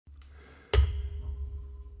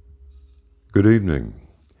Good evening.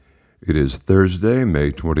 It is Thursday,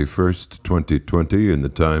 May 21st, 2020, in the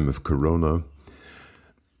time of Corona.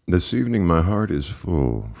 This evening my heart is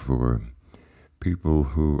full for people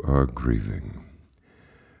who are grieving,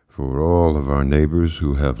 for all of our neighbors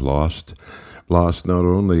who have lost not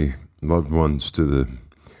only loved ones to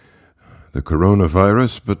the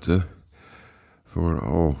coronavirus, but for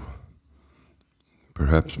all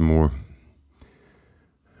perhaps more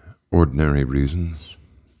ordinary reasons.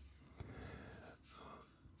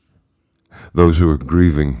 Those who are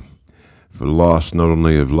grieving for loss not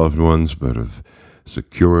only of loved ones, but of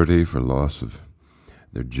security, for loss of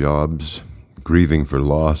their jobs, grieving for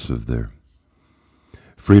loss of their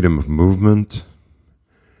freedom of movement,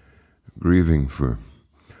 grieving for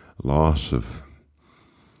loss of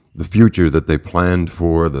the future that they planned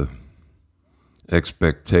for, the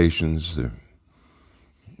expectations,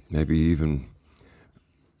 maybe even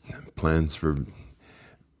plans for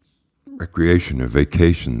recreation or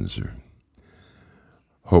vacations, or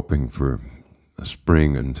hoping for a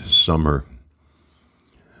spring and summer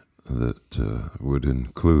that would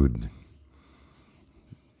include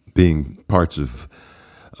being parts of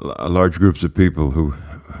large groups of people who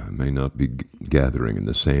may not be gathering in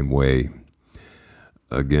the same way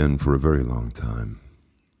again for a very long time.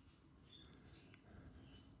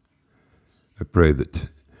 I pray that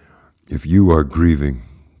if you are grieving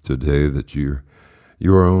today, that your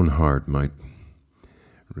own heart might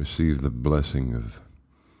receive the blessing of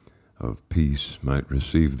peace, might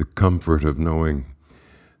receive the comfort of knowing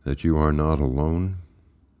that you are not alone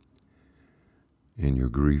in your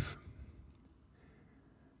grief,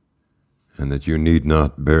 and that you need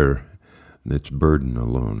not bear its burden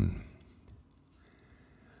alone.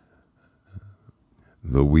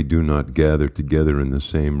 Though we do not gather together in the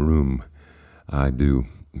same room, I do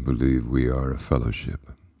believe we are a fellowship,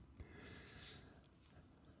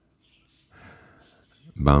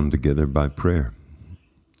 bound together by prayer.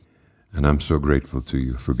 And I'm so grateful to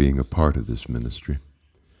you for being a part of this ministry.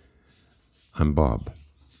 I'm Bob,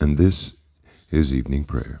 and this is Evening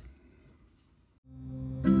Prayer.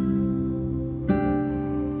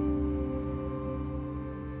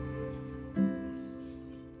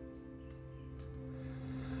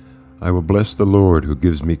 I will bless the Lord who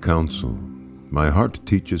gives me counsel. My heart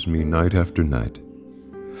teaches me night after night.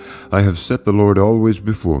 I have set the Lord always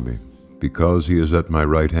before me, because he is at my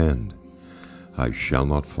right hand. I shall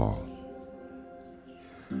not fall.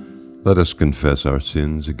 Let us confess our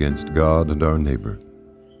sins against God and our neighbor.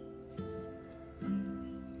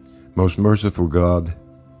 Most merciful God,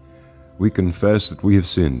 we confess that we have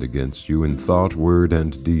sinned against you in thought, word,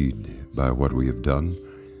 and deed, by what we have done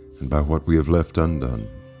and by what we have left undone.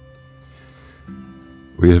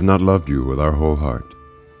 We have not loved you with our whole heart.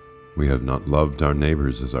 We have not loved our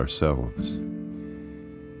neighbors as ourselves.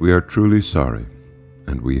 We are truly sorry,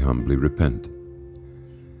 and we humbly repent.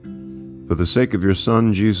 For the sake of your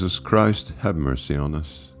Son, Jesus Christ, have mercy on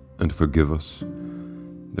us and forgive us,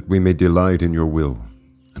 that we may delight in your will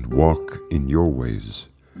and walk in your ways,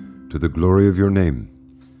 to the glory of your name.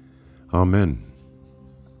 Amen.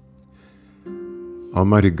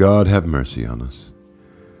 Almighty God, have mercy on us.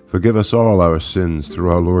 Forgive us all our sins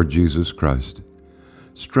through our Lord Jesus Christ.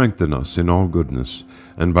 Strengthen us in all goodness,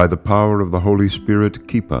 and by the power of the Holy Spirit,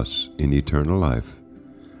 keep us in eternal life.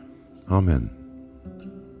 Amen.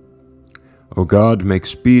 O God, make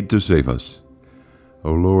speed to save us.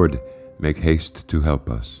 O Lord, make haste to help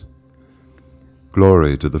us.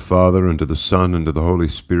 Glory to the Father, and to the Son, and to the Holy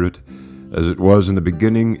Spirit, as it was in the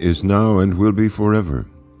beginning, is now, and will be forever.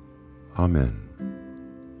 Amen.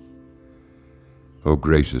 O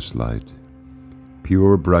gracious light,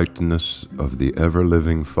 pure brightness of the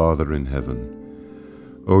ever-living Father in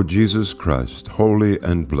heaven, O Jesus Christ, holy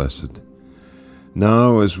and blessed,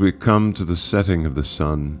 now as we come to the setting of the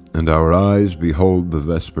sun, and our eyes behold the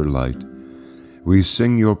vesper light, we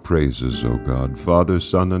sing your praises, O God, Father,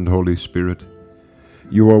 Son, and Holy Spirit.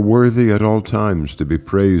 You are worthy at all times to be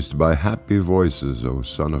praised by happy voices, O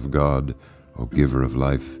Son of God, O Giver of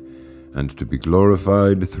life, and to be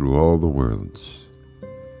glorified through all the worlds.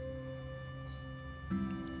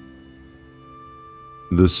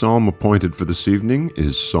 The psalm appointed for this evening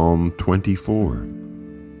is Psalm 24.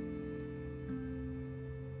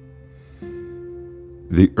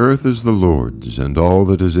 The earth is the Lord's, and all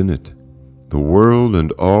that is in it, the world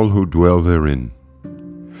and all who dwell therein.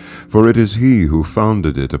 For it is he who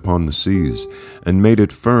founded it upon the seas, and made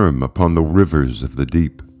it firm upon the rivers of the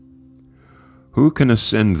deep. Who can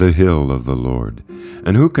ascend the hill of the Lord,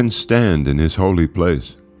 and who can stand in his holy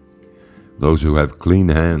place? Those who have clean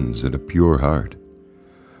hands and a pure heart,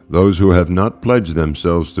 those who have not pledged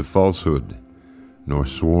themselves to falsehood, nor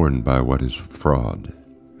sworn by what is fraud.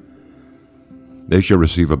 They shall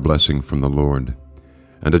receive a blessing from the Lord,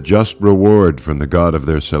 and a just reward from the God of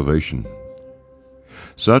their salvation.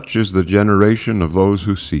 Such is the generation of those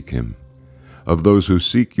who seek him, of those who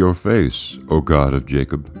seek your face, O God of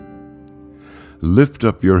Jacob. Lift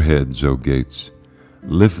up your heads, O gates,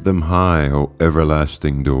 lift them high, O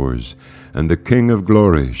everlasting doors, and the King of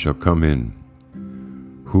glory shall come in.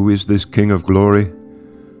 Who is this King of glory?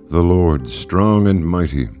 The Lord strong and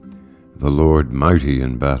mighty, the Lord mighty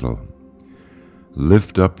in battle.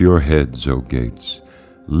 Lift up your heads, O gates,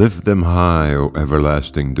 lift them high, O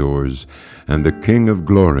everlasting doors, and the King of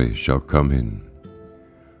glory shall come in.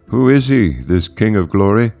 Who is he, this King of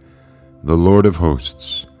glory? The Lord of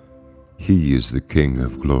hosts. He is the King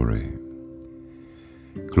of glory.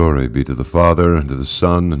 Glory be to the Father, and to the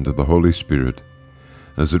Son, and to the Holy Spirit,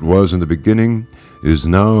 as it was in the beginning, is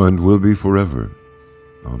now, and will be forever.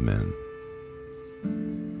 Amen.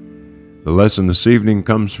 The lesson this evening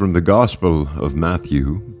comes from the Gospel of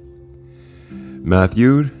Matthew.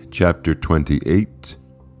 Matthew chapter 28,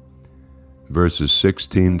 verses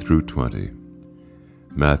 16 through 20.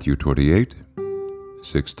 Matthew 28,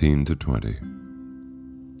 16 to 20.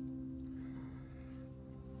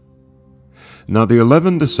 Now the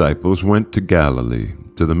 11 disciples went to Galilee,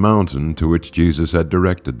 to the mountain to which Jesus had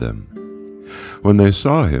directed them. When they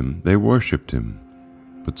saw him, they worshipped him,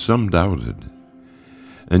 but some doubted.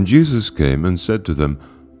 And Jesus came and said to them,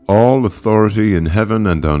 All authority in heaven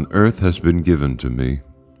and on earth has been given to me.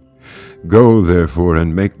 Go, therefore,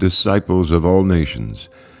 and make disciples of all nations,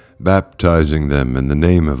 baptizing them in the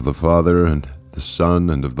name of the Father, and the Son,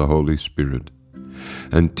 and of the Holy Spirit,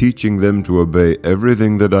 and teaching them to obey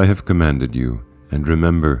everything that I have commanded you. And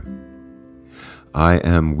remember, I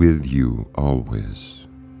am with you always,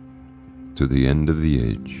 to the end of the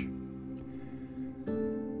age.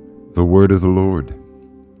 The word of the Lord.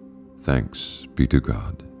 Thanks be to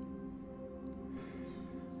God.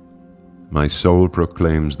 My soul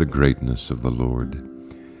proclaims the greatness of the Lord.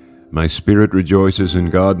 My spirit rejoices in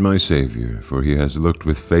God my Savior, for he has looked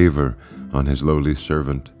with favor on his lowly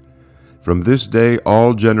servant. From this day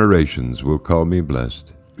all generations will call me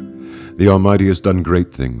blessed. The Almighty has done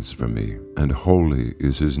great things for me, and holy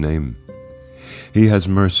is his name. He has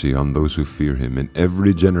mercy on those who fear him in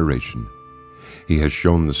every generation. He has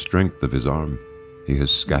shown the strength of his arm. He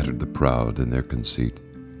has scattered the proud in their conceit.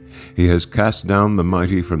 He has cast down the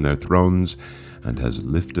mighty from their thrones, and has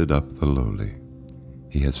lifted up the lowly.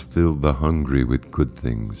 He has filled the hungry with good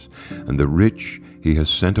things, and the rich he has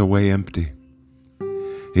sent away empty.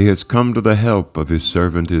 He has come to the help of his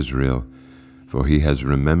servant Israel, for he has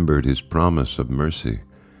remembered his promise of mercy,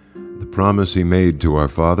 the promise he made to our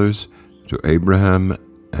fathers, to Abraham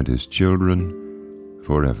and his children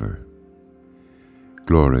forever.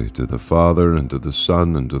 Glory to the Father, and to the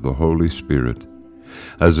Son, and to the Holy Spirit,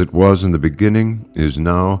 as it was in the beginning, is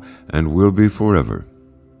now, and will be forever.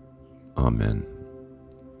 Amen.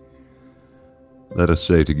 Let us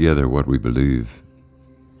say together what we believe.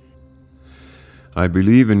 I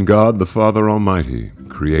believe in God the Father Almighty,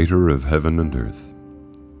 creator of heaven and earth.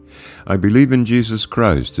 I believe in Jesus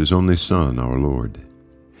Christ, his only Son, our Lord.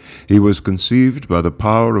 He was conceived by the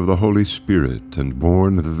power of the Holy Spirit and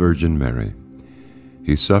born of the Virgin Mary.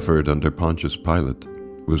 He suffered under Pontius Pilate,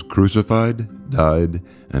 was crucified, died,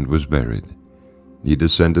 and was buried. He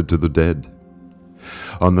descended to the dead.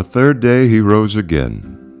 On the third day he rose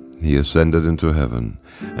again. He ascended into heaven,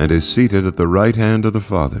 and is seated at the right hand of the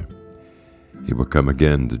Father. He will come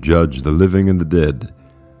again to judge the living and the dead.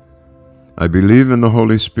 I believe in the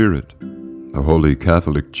Holy Spirit, the Holy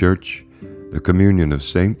Catholic Church, the communion of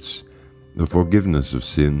saints, the forgiveness of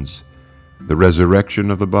sins, the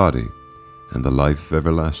resurrection of the body, and the life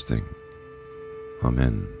everlasting.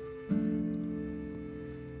 Amen.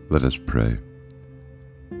 Let us pray.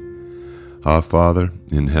 Our Father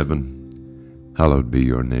in heaven, hallowed be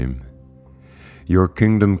your name. Your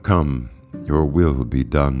kingdom come, your will be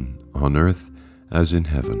done, on earth as in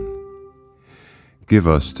heaven. Give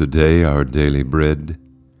us today our daily bread.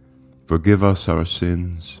 Forgive us our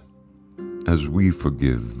sins, as we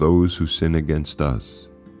forgive those who sin against us.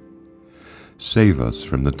 Save us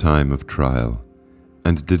from the time of trial,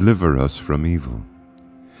 and deliver us from evil.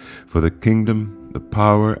 For the kingdom, the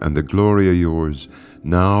power, and the glory are yours,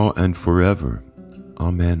 now and forever.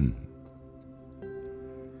 Amen.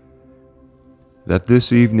 That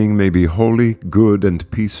this evening may be holy, good, and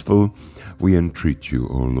peaceful, we entreat you,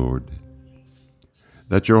 O Lord.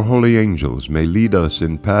 That your holy angels may lead us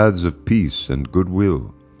in paths of peace and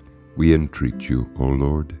goodwill, we entreat you, O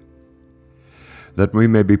Lord. That we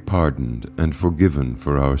may be pardoned and forgiven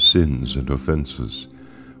for our sins and offenses,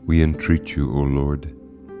 we entreat you, O Lord.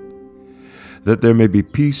 That there may be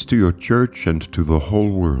peace to your church and to the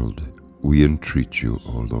whole world, we entreat you,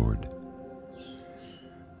 O Lord.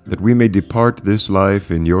 That we may depart this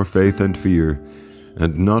life in your faith and fear,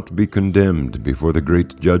 and not be condemned before the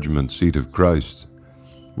great judgment seat of Christ,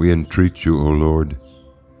 we entreat you, O Lord.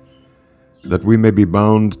 That we may be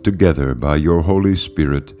bound together by your Holy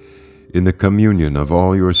Spirit in the communion of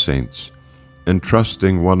all your saints,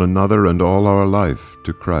 entrusting one another and all our life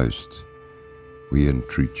to Christ, we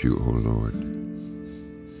entreat you, O Lord.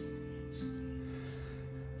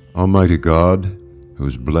 Almighty God,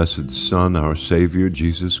 whose blessed Son, our Savior,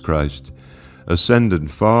 Jesus Christ,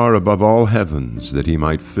 ascended far above all heavens that he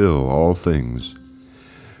might fill all things,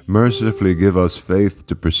 mercifully give us faith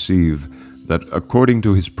to perceive that, according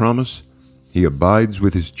to his promise, he abides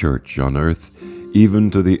with his church on earth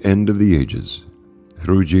even to the end of the ages.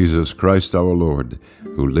 Through Jesus Christ our Lord,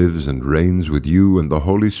 who lives and reigns with you and the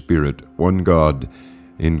Holy Spirit, one God,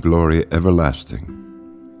 in glory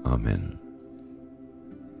everlasting. Amen.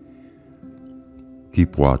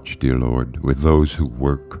 Keep watch, dear Lord, with those who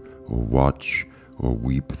work or watch or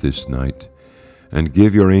weep this night, and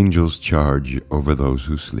give your angels charge over those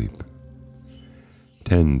who sleep.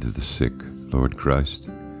 Tend the sick, Lord Christ.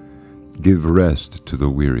 Give rest to the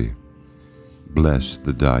weary. Bless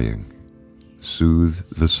the dying. Soothe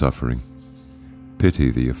the suffering,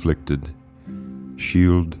 pity the afflicted,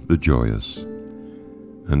 shield the joyous,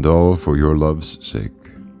 and all for your love's sake.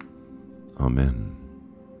 Amen.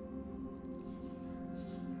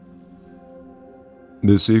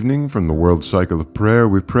 This evening, from the World Cycle of Prayer,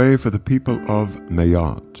 we pray for the people of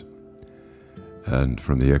Mayotte. And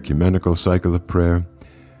from the Ecumenical Cycle of Prayer,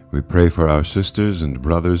 we pray for our sisters and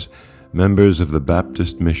brothers, members of the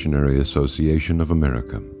Baptist Missionary Association of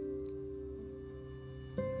America.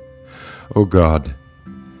 O God,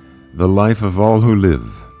 the life of all who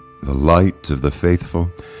live, the light of the faithful,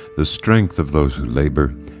 the strength of those who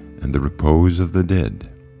labor, and the repose of the dead,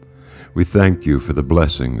 we thank you for the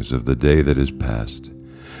blessings of the day that is past,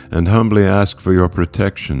 and humbly ask for your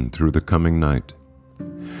protection through the coming night.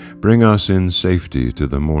 Bring us in safety to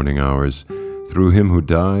the morning hours, through him who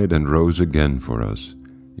died and rose again for us,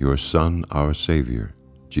 your Son, our Savior,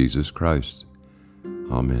 Jesus Christ.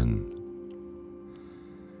 Amen.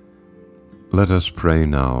 Let us pray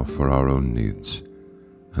now for our own needs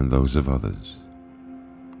and those of others.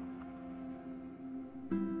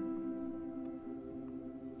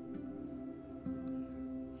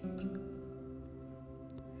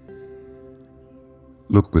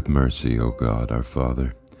 Look with mercy, O God, our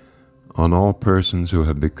Father, on all persons who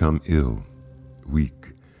have become ill,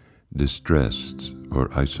 weak, distressed, or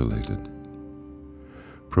isolated.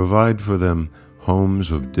 Provide for them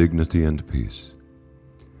homes of dignity and peace.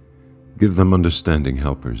 Give them understanding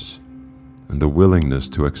helpers, and the willingness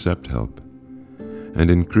to accept help,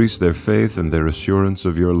 and increase their faith and their assurance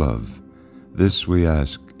of your love. This we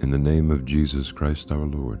ask in the name of Jesus Christ our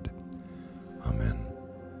Lord. Amen.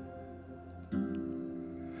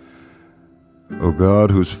 O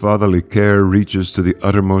God, whose fatherly care reaches to the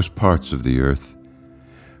uttermost parts of the earth,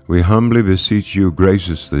 we humbly beseech you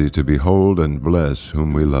graciously to behold and bless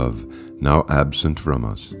whom we love, now absent from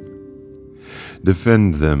us.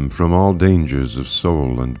 Defend them from all dangers of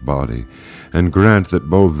soul and body, and grant that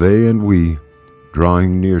both they and we,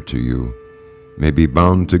 drawing near to you, may be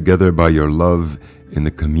bound together by your love in the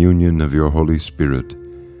communion of your Holy Spirit,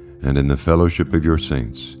 and in the fellowship of your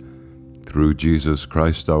saints, through Jesus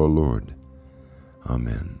Christ our Lord.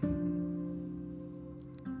 Amen.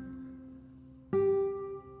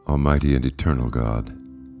 Almighty and eternal God,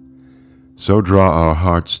 so draw our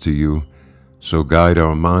hearts to you, so guide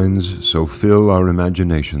our minds, so fill our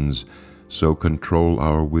imaginations, so control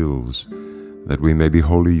our wills, that we may be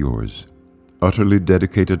wholly yours, utterly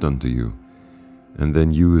dedicated unto you, and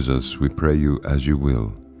then use us, we pray you, as you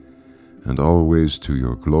will, and always to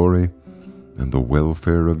your glory and the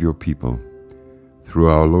welfare of your people, through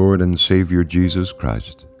our Lord and Savior Jesus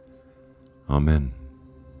Christ. Amen.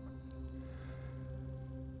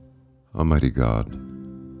 Almighty God,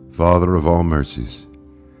 Father of all mercies,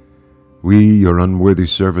 we, your unworthy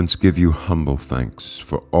servants, give you humble thanks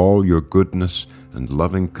for all your goodness and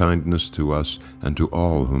loving kindness to us and to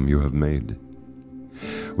all whom you have made.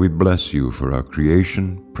 We bless you for our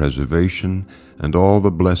creation, preservation, and all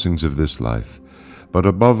the blessings of this life, but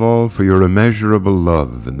above all for your immeasurable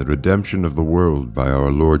love and the redemption of the world by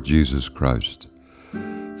our Lord Jesus Christ,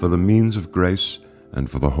 for the means of grace and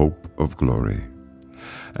for the hope of glory.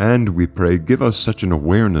 And we pray, give us such an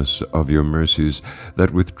awareness of your mercies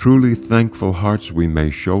that with truly thankful hearts we may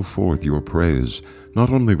show forth your praise, not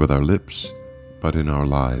only with our lips, but in our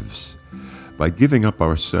lives. by giving up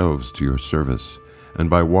ourselves to your service, and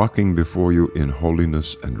by walking before you in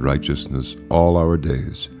holiness and righteousness all our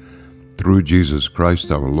days. Through Jesus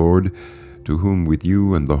Christ our Lord, to whom with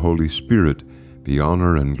you and the Holy Spirit be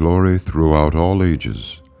honor and glory throughout all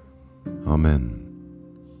ages. Amen.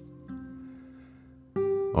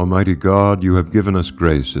 Almighty God, you have given us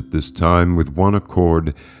grace at this time with one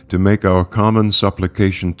accord to make our common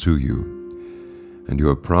supplication to you. And you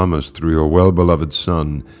have promised through your well-beloved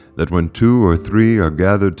Son that when 2 or 3 are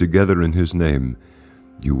gathered together in his name,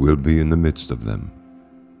 you will be in the midst of them.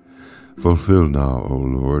 Fulfill now, O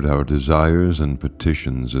Lord, our desires and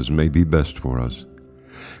petitions as may be best for us,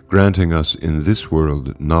 granting us in this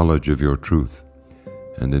world knowledge of your truth,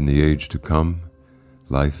 and in the age to come,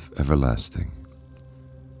 life everlasting.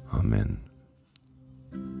 Amen.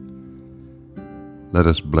 Let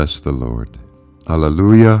us bless the Lord.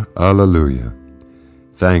 Alleluia, alleluia.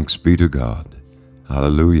 Thanks be to God.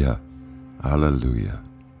 Alleluia, alleluia.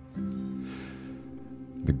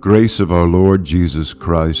 The grace of our Lord Jesus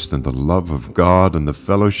Christ and the love of God and the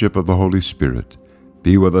fellowship of the Holy Spirit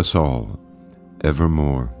be with us all,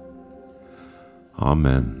 evermore.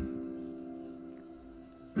 Amen.